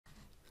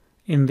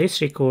In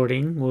this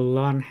recording, we'll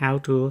learn how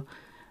to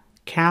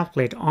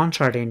calculate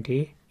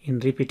uncertainty in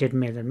repeated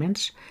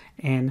measurements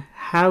and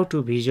how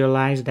to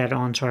visualize that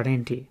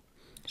uncertainty.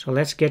 So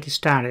let's get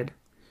started.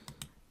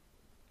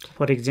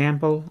 For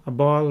example, a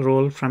ball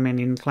rolled from an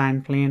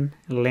inclined plane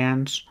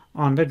lands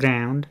on the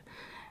ground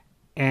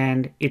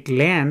and it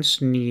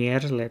lands near,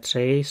 let's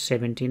say,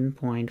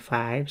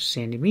 17.5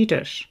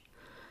 centimeters.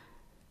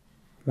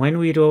 When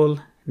we roll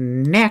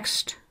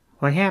next,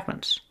 what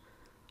happens?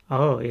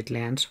 Oh, it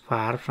lands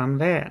far from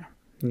there,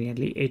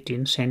 nearly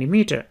 18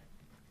 centimeters.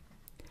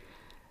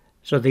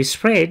 So the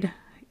spread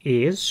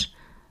is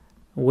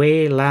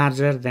way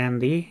larger than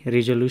the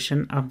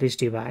resolution of this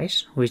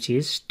device, which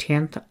is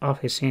 1/10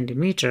 of a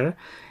centimeter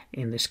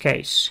in this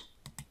case.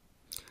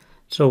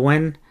 So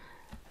when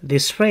the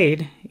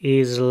spread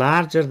is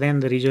larger than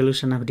the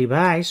resolution of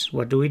device,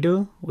 what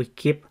do? We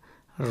keep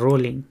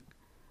rolling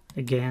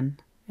again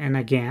and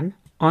again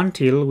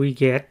until we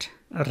get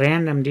a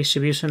random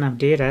distribution of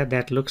data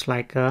that looks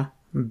like a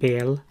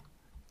bell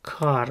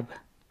curve.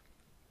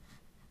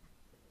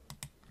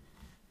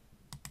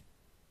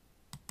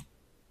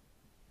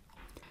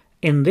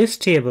 In this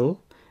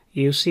table,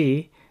 you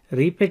see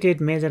repeated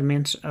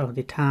measurements of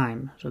the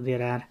time. So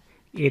there are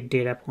 8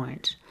 data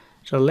points.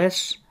 So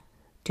let's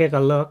take a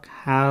look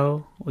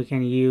how we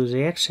can use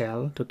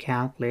Excel to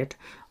calculate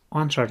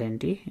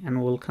uncertainty,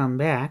 and we'll come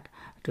back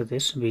to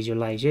this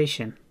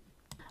visualization.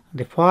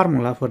 The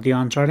formula for the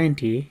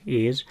uncertainty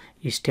is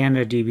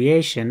standard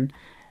deviation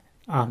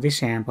of the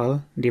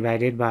sample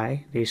divided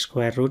by the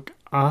square root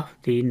of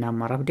the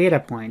number of data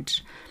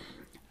points.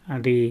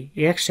 The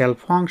Excel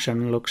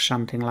function looks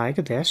something like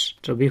this.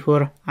 So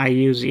before I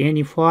use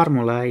any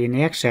formula in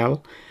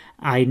Excel,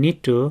 I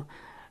need to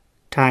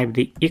type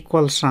the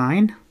equal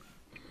sign,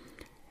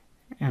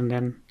 and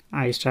then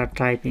I start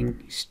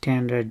typing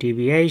standard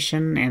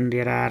deviation, and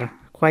there are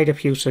quite a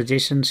few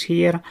suggestions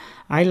here.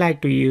 I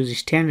like to use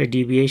standard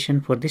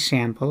deviation for the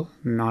sample,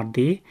 not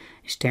the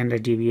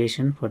standard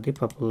deviation for the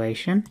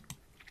population.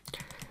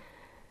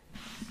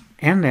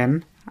 And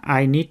then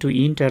I need to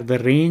enter the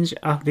range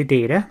of the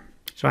data.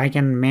 So I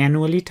can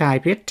manually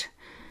type it,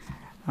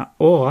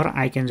 or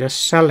I can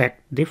just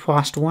select the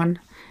first one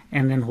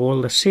and then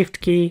hold the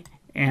shift key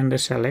and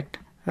select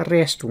the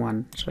rest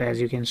one. So as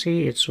you can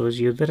see, it shows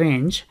you the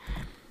range.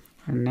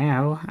 And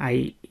now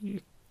I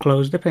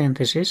close the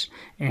parenthesis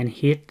and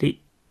hit the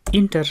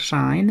enter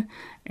sign,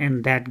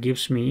 and that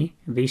gives me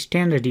the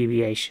standard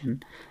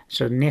deviation.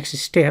 So next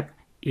step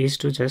is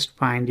to just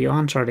find the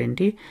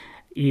uncertainty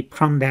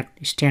from that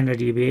standard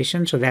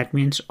deviation. So that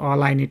means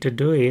all I need to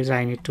do is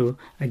I need to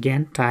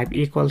again type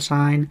equal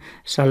sign,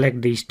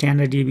 select the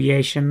standard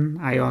deviation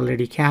I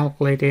already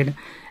calculated,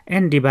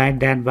 and divide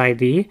that by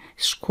the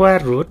square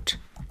root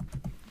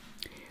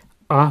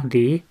of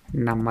the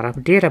number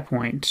of data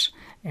points.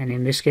 And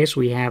in this case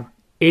we have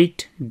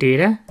 8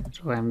 data,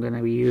 so I'm going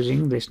to be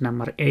using this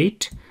number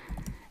 8,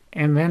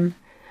 and then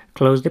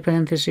close the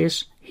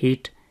parenthesis,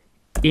 hit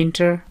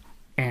enter,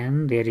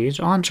 and there is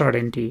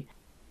uncertainty.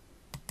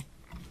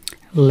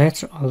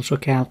 Let's also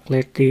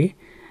calculate the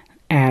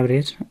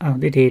average of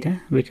the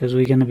data, because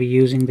we're going to be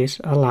using this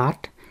a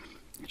lot.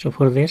 So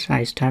for this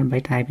I start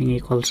by typing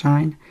equal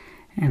sign,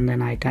 and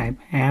then I type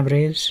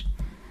average,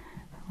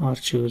 or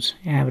choose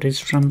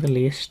average from the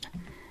list,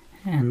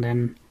 and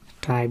then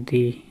type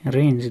the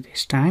range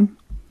this time,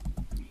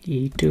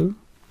 E2,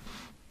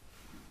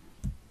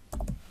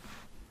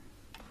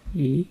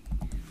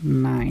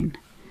 E9,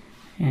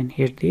 and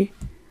hit the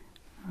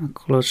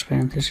close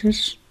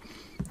parenthesis.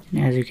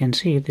 And as you can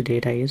see, the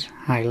data is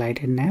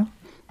highlighted now.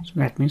 So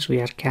that means we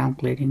are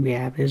calculating the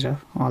average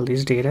of all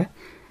this data.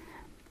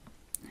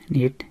 And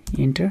hit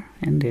enter,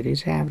 and there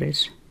is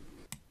average.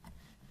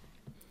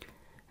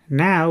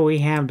 Now we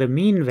have the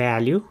mean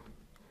value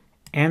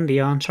and the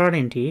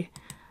uncertainty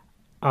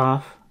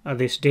of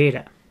this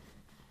data.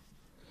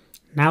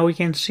 Now we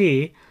can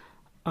see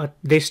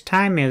this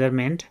time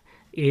measurement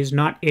is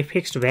not a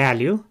fixed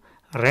value,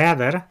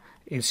 rather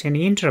it's an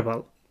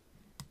interval.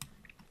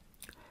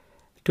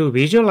 To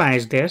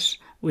visualize this,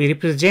 we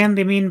represent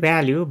the mean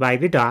value by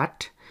the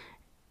dot,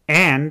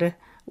 and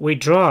we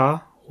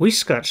draw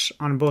whiskers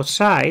on both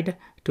sides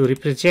to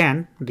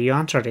represent the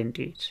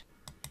uncertainties.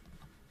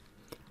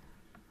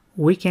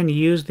 We can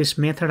use this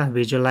method of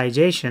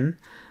visualization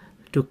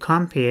to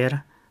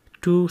compare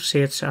two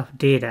sets of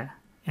data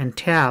and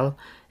tell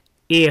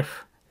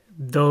if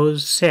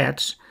those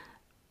sets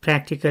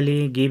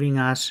practically giving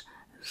us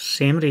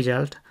same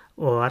result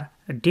or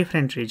a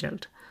different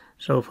result.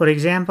 So for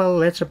example,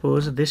 let's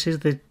suppose this is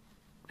the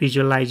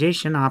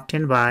visualization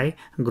obtained by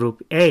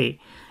group A,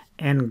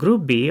 and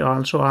group B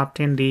also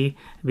obtained the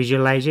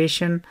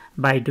visualization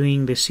by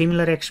doing the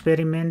similar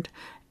experiment,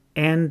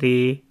 and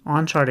the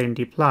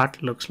uncertainty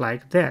plot looks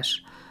like this.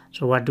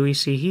 So what do we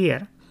see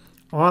here?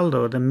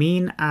 Although the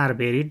mean are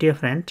very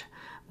different,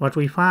 what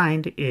we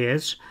find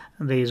is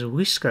these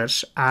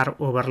whiskers are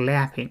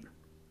overlapping.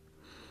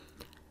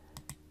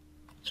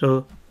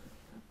 So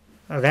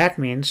that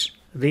means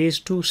these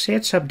two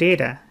sets of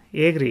data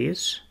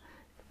agrees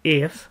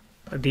if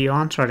the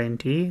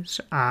uncertainties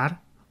are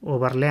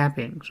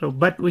overlapping. So,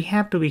 but we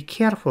have to be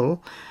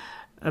careful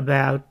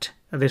about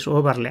this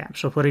overlap.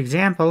 So, for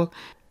example,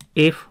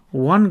 if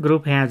one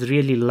group has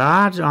really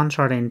large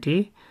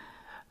uncertainty,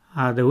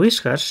 the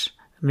whiskers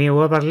may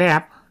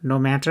overlap no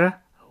matter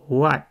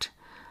what.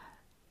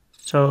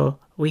 So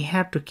we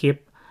have to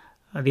keep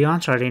the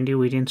uncertainty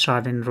within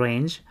certain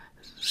range.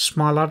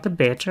 Smaller the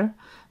better.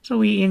 So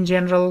we, in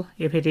general,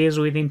 if it is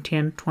within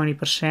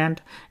 10-20%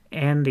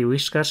 and the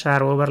whiskers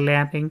are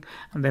overlapping,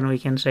 then we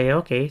can say,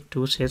 okay,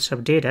 two sets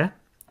of data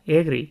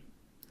agree.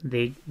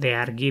 They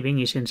are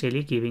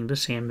essentially giving the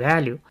same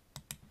value.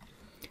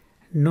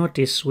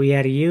 Notice we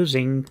are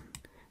using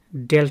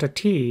delta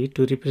t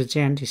to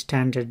represent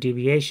standard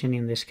deviation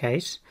in this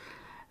case.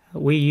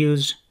 We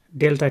use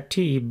delta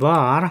t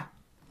bar,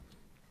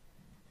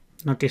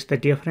 notice the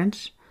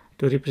difference,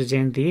 to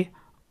represent the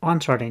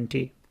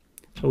uncertainty.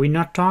 So we're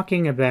not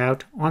talking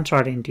about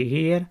uncertainty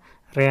here,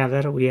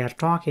 rather we are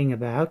talking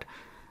about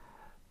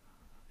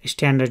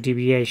standard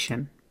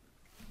deviation.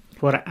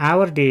 For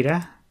our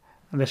data,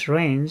 this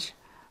range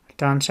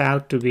turns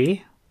out to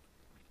be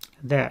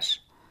this.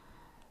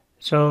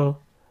 So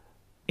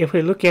if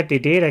we look at the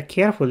data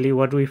carefully,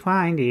 what we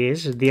find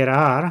is there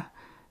are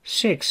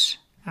 6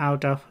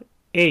 out of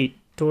 8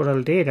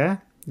 total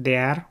data, they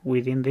are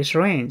within this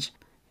range.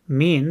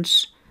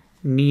 Means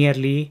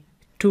nearly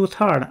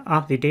 2/3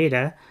 of the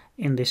data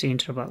in this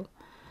interval.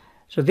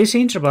 So this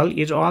interval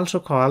is also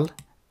called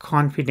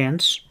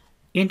confidence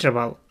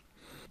interval.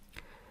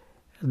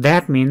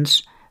 That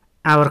means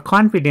our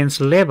confidence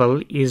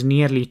level is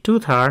nearly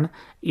 2/3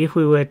 if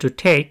we were to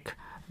take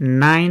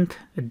 9th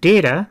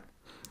data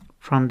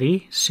from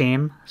the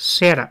same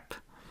setup.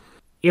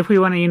 If we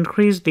want to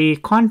increase the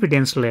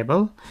confidence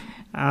level,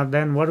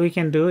 then what we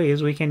can do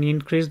is we can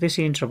increase this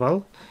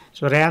interval.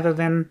 So rather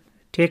than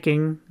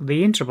taking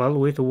the interval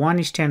with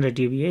 1 standard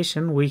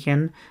deviation, we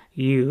can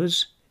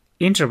use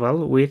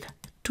interval with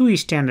 2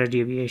 standard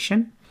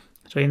deviation.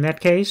 So in that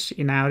case,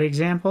 in our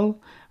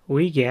example,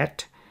 we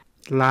get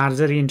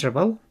larger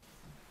interval.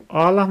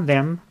 All of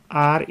them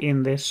are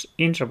in this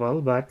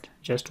interval, but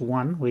just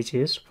one, which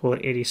is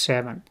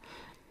 487.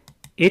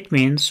 It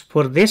means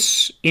for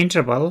this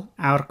interval,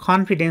 our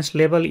confidence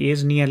level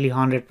is nearly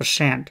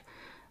 100%.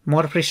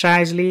 More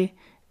precisely,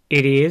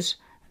 it is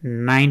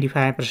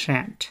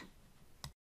 95%.